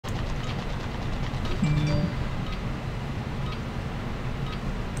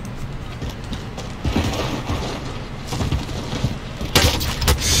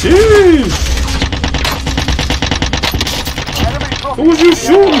Who was you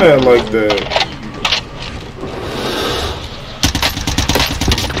shooting at like that?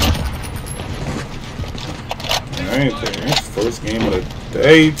 Anything. It's first game of the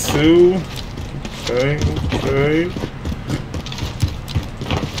day, too. Okay, okay.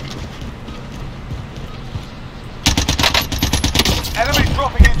 Enemy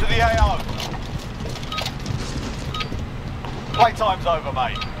dropping into the AO. Playtime's over,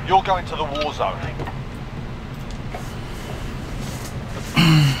 mate. You're going to the war zone.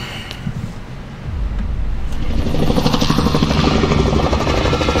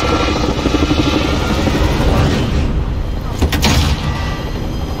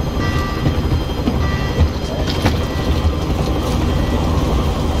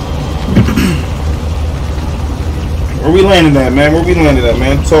 Where we landed at, man? Where we landed at,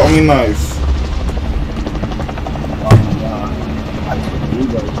 man? Talk me nice.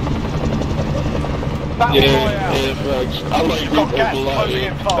 I like Rebirth a lot. I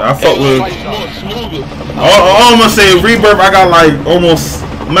fuck with. I'm gonna say Rebirth. I got like almost.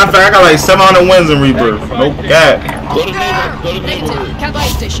 Matter of fact, I got like 700 wins in Rebirth. No cap. Go to neighborhood. Negative. Cavalry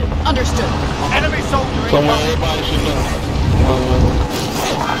station. Understood. Enemy soldier Somewhere incoming. everybody should know.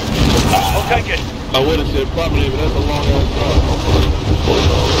 I'll take it. I would have said probably, but that's a long ass drive.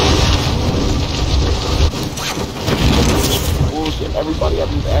 Bullshit. Everybody got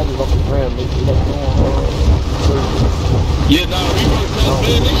these added off the ground. They keep going. Yeah, nah, Rebirth,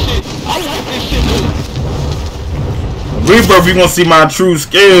 man, this shit. I like this shit, dude. Rebirth, you gonna see my true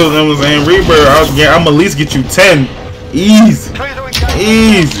skills. I'm saying Rebirth. I'm at least get you 10. Easy.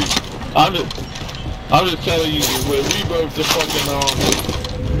 Easy. I'm just telling you, with Rebirth, the fucking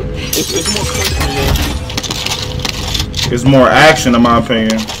it's more personal, yeah. It's more action, in my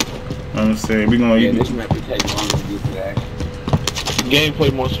opinion. I'm saying we gonna. Yeah, this map will take longer to get to the action.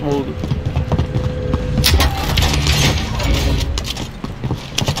 Gameplay more smoother.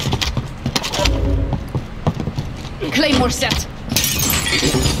 Claymore set.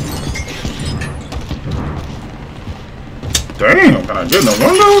 Damn, can I get in the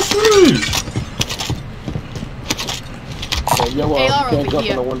window? Please. Yo, AR can't over jump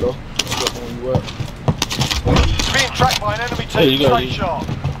here. in the window. Being tracked by an enemy Hey, you team. got Stay it. sharp.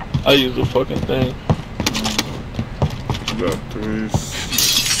 I use the fucking thing. Got 3.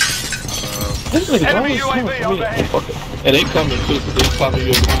 This nigga Enemy always UAV coming for me. overhead. Fuck it. And they coming too, but they popping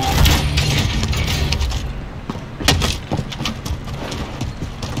UAV.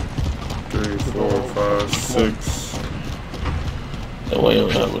 3, 4, 5, 6. That way you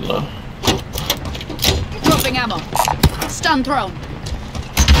don't have enough. Dropping ammo. Stun thrown.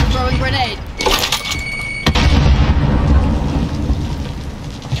 Throwing grenade.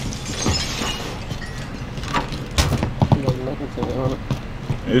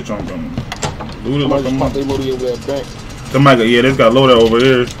 It's on them. Looted like a Somebody Somebody, yeah, this got loaded over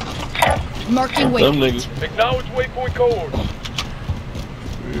here. Marking Them waypoint. niggas. Acknowledge waypoint codes.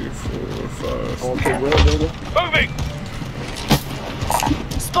 3, 4, 5. On the red, nigga. Moving.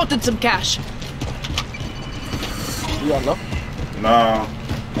 Spotted some cash. You got enough? Nah.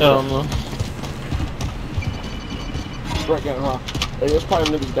 Hell no. Right down, huh? Hey, there's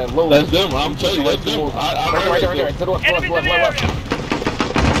probably niggas that low. That's them, I'm telling you, that's them. Right there. To the left.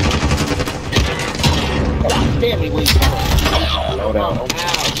 Damn me, wait. Load out.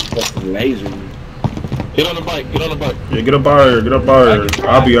 Fucking laser. Get on the bike, get on the bike. Yeah, get up here, get up here.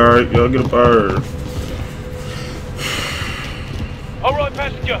 I'll be alright, yo, get up here. Alright,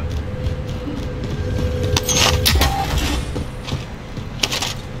 passenger.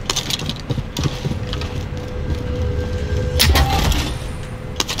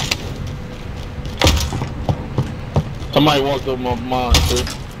 Somebody walked up my mind, too.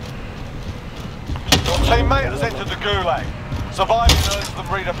 Your teammate has entered the gulag. Surviving earns them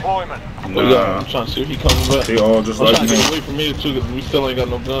redeployment. Nah. I'm trying to see if he coming back. They all just I'm like trying to me. get away from here, too, because we still ain't got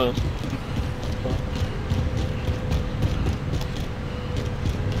no guns.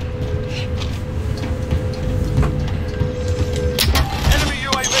 Enemy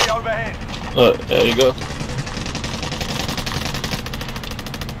UAV overhead. There you go.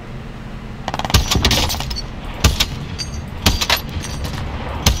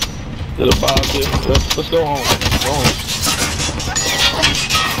 Did a bob there. Let's go home. Go home.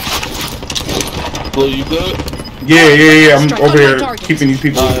 Blue, you good? Yeah. I'm over here keeping these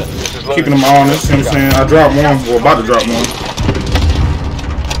people, keeping them honest. You know what I'm saying? I dropped one, or about to drop one.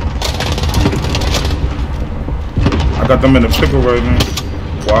 I got them in the pickle right now.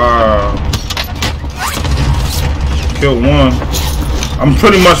 Wow. Killed one. I'm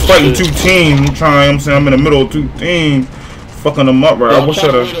pretty much fighting 2 teams. I'm trying, I'm saying I'm in the middle of 2 teams. Fucking them up right. I wish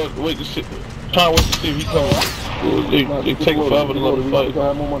I'd have. Wait to see. Trying to wait to see if he coming. They take forever to let us fight.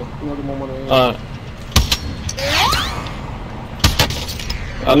 More money. Alright.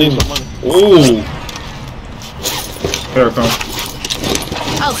 I need some money. Ooh. Here it comes.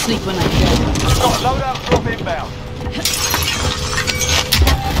 I'll sleep when I get. Got a loadout drop inbound.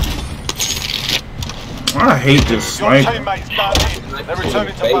 I hate this Your sniper. teammates done in. They're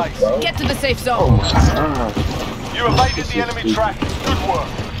returning to base. Get to the safe zone. You evaded the enemy track. Good work.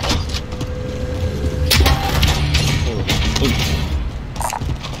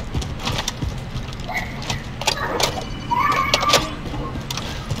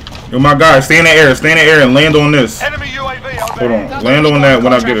 Yo, my guy, stay in the air and land on this. Enemy UAV over. Hold on, land on that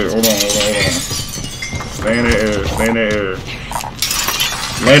when I get it. Hold on. Stay in the air.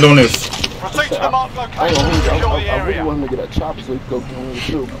 Land on this. Proceed to the marked location. Secure the I really area. want him to get that chopper so he can go get him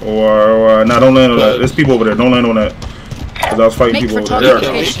too. Or nah, don't land on that. There's people over there. Don't land on that. Cause I was fighting Make people for over there.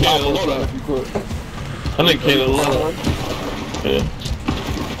 target There. location. I think Kayla loadout. Yeah.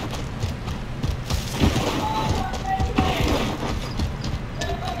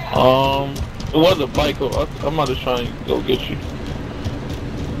 It was a bike. I'm about to try and go get you.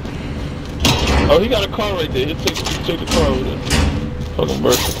 Oh, he got a car right there. He'll take the car over there. Fucking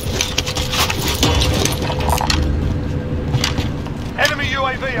bird. Enemy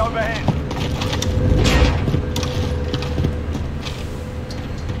UAV overhead.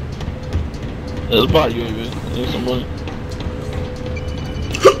 Let's buy you, man. I need some money.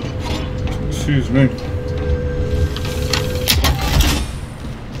 Excuse me.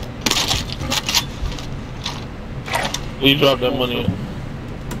 You drop that money in.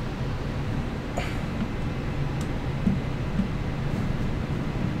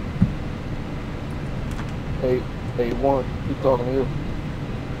 Hey, one, he's talking to you.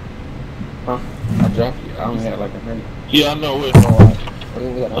 Huh? I dropped you. I only had like 100. Yeah, I know it.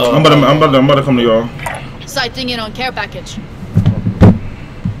 I'm about to come to y'all. Sighting in on care package.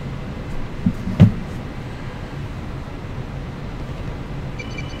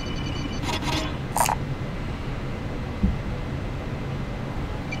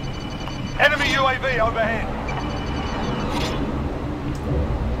 Enemy UAV overhead.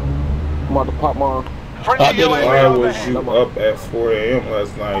 I'm about to pop my... Friendly I did it. UAV Why was overhead. you up at 4 a.m.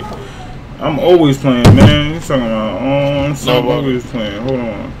 last night? I'm always playing, man. You talking about I'm always playing. Hold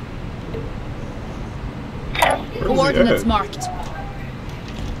on. Coordinates marked.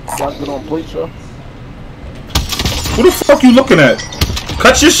 Got it on plate, sir. Who the fuck you looking at?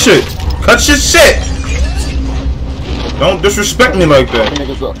 Cut your shit. Cut your shit. Don't disrespect me like that.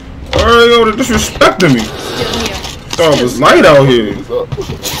 Niggas up. Alright, yo, they're disrespecting me. Still here. Thought it was light out here.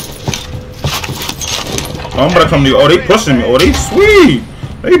 Oh, I'm gonna come to you. Oh, they pushing me. Oh, they sweet.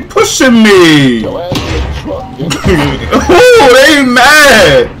 They pushing me. Your ass in the truck, nigga. Oh, they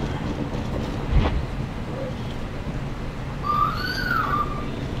mad.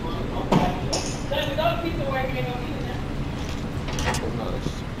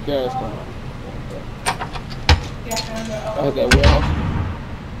 Gas coming. I hit that warehouse.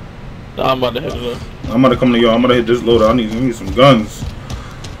 Nah, I'm about to hit it up. I'm about to come to y'all. I'm gonna hit this loader. I need some guns.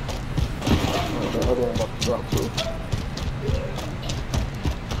 The other one about to drop too.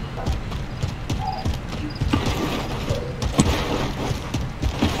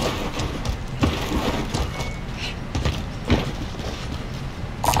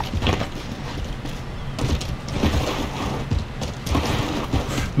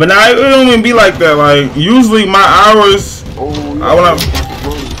 But now it don't even be like that. Like usually my hours. Oh, yeah. I wanna.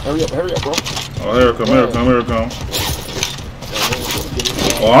 Hurry up, bro. Oh, here it come.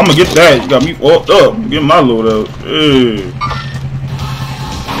 Oh, I'm gonna get that. You got me fucked up. Get my load out. Hey.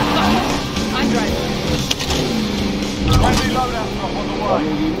 I'm driving. Friendly loadout drop on the way.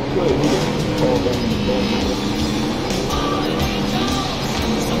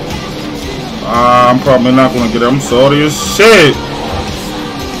 I'm probably not gonna get it. I'm sorry as shit.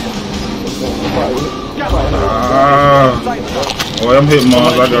 Oh, I'm hitting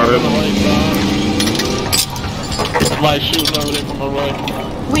mines. I got it. Somebody shooting over there from my right.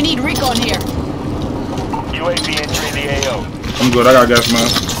 We need recon here. UAV entering the AO. I'm good. I got gas, man.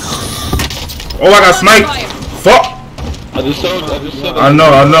 Oh, I got sniped. Fuck. I just said I know.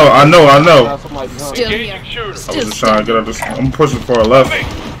 Still here. I was just trying to get up this. I'm pushing for a left.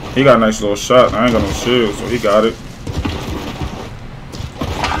 He got a nice little shot. I ain't got no shield, so he got it.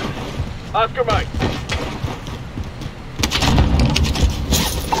 Oscar Mike.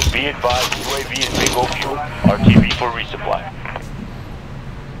 Be advised, UAV is bingo fuel. RTV for resupply.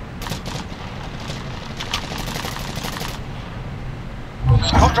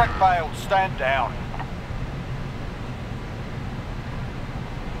 Contract failed. Stand down.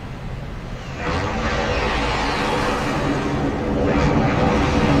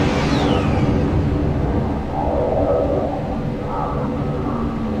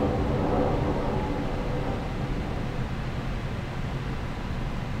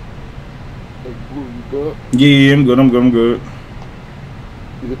 Good? Yeah, I'm good. I'm good. I'm good.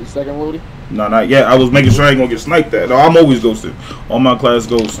 You get the second Rudy? No, not yet. I was making sure I ain't gonna get sniped at. No, I'm always ghosted. All my class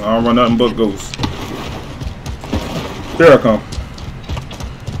ghosts. I don't run nothing but ghosts. Here I come.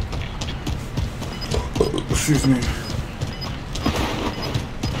 Excuse me.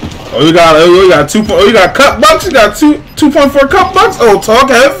 Oh, you got 2. Oh, you got cut bucks. You got 2.4 cut bucks. Oh, talk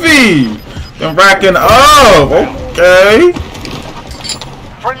heavy. Been racking up. Okay.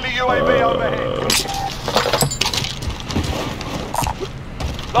 Friendly UAV overhead.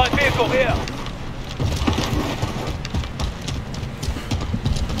 Light vehicle here.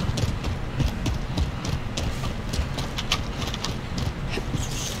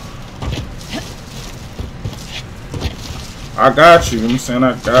 I got you. You know what I'm saying?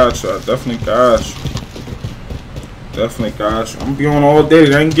 I got you. I definitely got you. Definitely got you. I'm be on all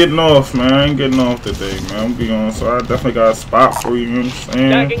day. I ain't getting off, man. I ain't getting off today, man. I'm be on. So I definitely got a spot for you. You know what I'm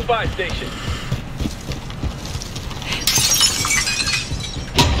saying? Tagging buy station.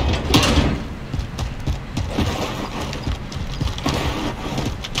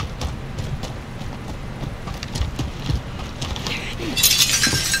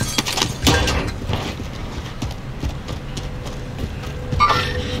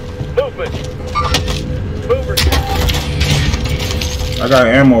 I got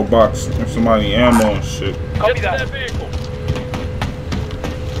an ammo box. If somebody ammo and shit. Copy that vehicle.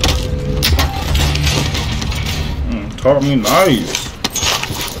 Taught me nice.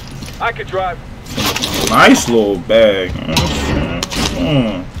 I could drive. Nice little bag. You know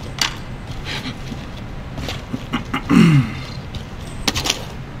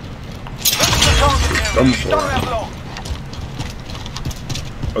what I'm saying?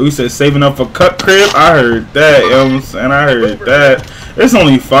 Oh, you said saving up for cut crib? I heard that, you know what I'm saying? I heard that. It's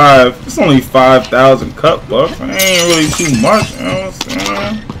only 5,000 cut bucks. It ain't really too much, you know what I'm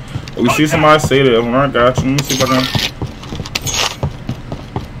saying? Oh, we see somebody say that. When I got you, let me see if I can.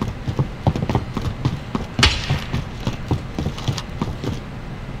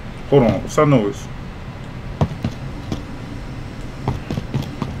 Hold on, what's that noise?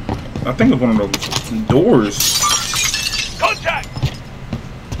 I think it's one of those doors. Contact!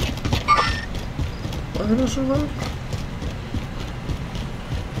 What is this shit?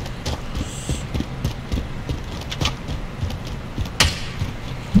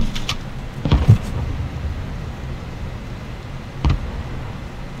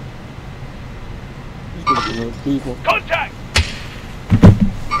 Contact!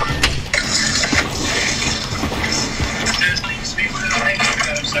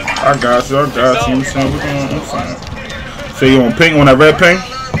 I got you, I'm saying. So you on ping, on that red ping?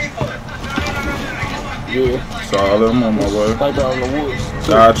 Yeah. Solid, I'm on my way. Like out in the woods.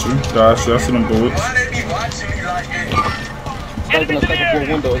 Got you, I see them bullets. Like in the second floor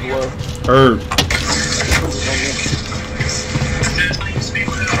window as well. Heard.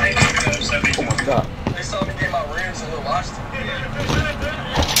 Oh my god. They saw me get my ribs and little watched them.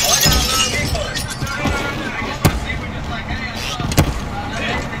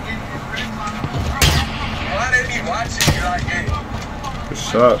 Why they be watching you like that? Good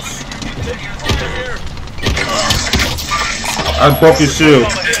shots. I broke his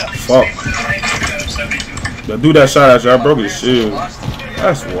shield. Fuck. Yeah, do that shot at you. I broke his shield.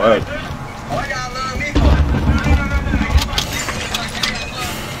 That's whack.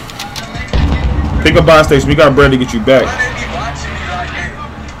 Pick a buy station. We got bread to get you back.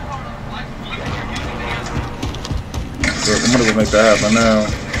 So I'm gonna go make that happen now.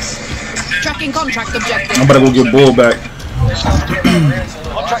 Tracking contract objective. I'm about to go get Bull back.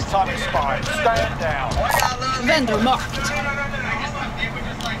 Contract time expired. Stand down. Vendor marked.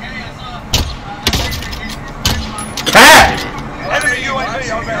 Cat! Enemy UAV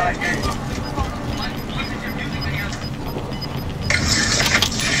overhead.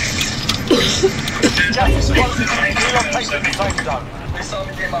 Gas is closing. Relocate to the safe zone. They saw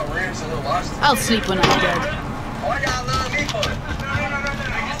me get my ribs and little watched them. I'll sleep when I'm dead. Why y'all love me for it?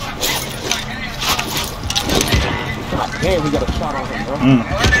 God damn, we got a shot on him, bro.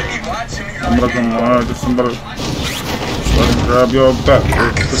 Why they be watching me like Somebody come on, just somebody grab your back.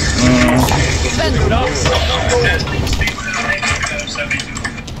 Vendor marked.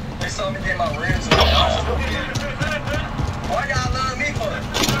 They saw me get my ribs and little watched them. Why y'all love me for it?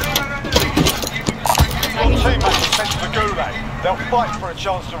 Your teammates are sent to the gulag. They'll fight for a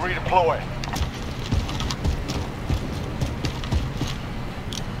chance to redeploy.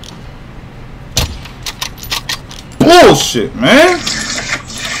 Bullshit, man.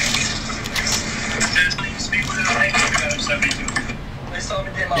 They saw me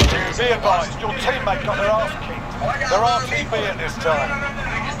get my ribs. Be advised, your teammate got their ass kicked. They're RTB at this time.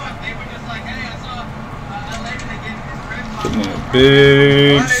 Putting in a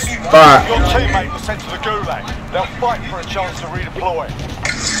big spot. Your teammate was sent to the gulag. They'll fight for a chance to redeploy.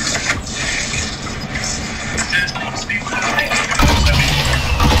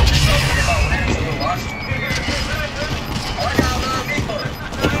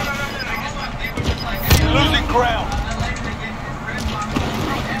 Losing ground.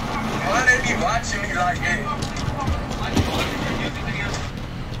 Why they be watching me like that?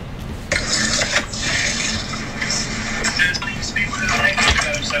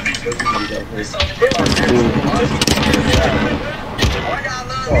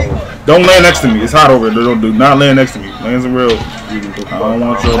 Don't land next to me. It's hot over here. Don't do not land next to me. Land some real. I don't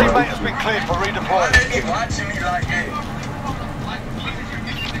want your. Teammate has been cleared for redeployment. Why they be watching me like that?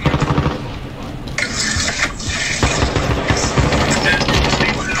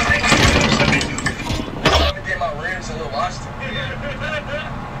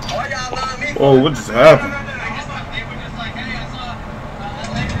 Oh, what just happened?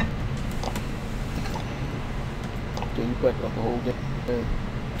 Can you back up the whole game?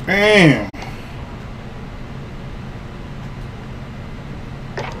 Damn.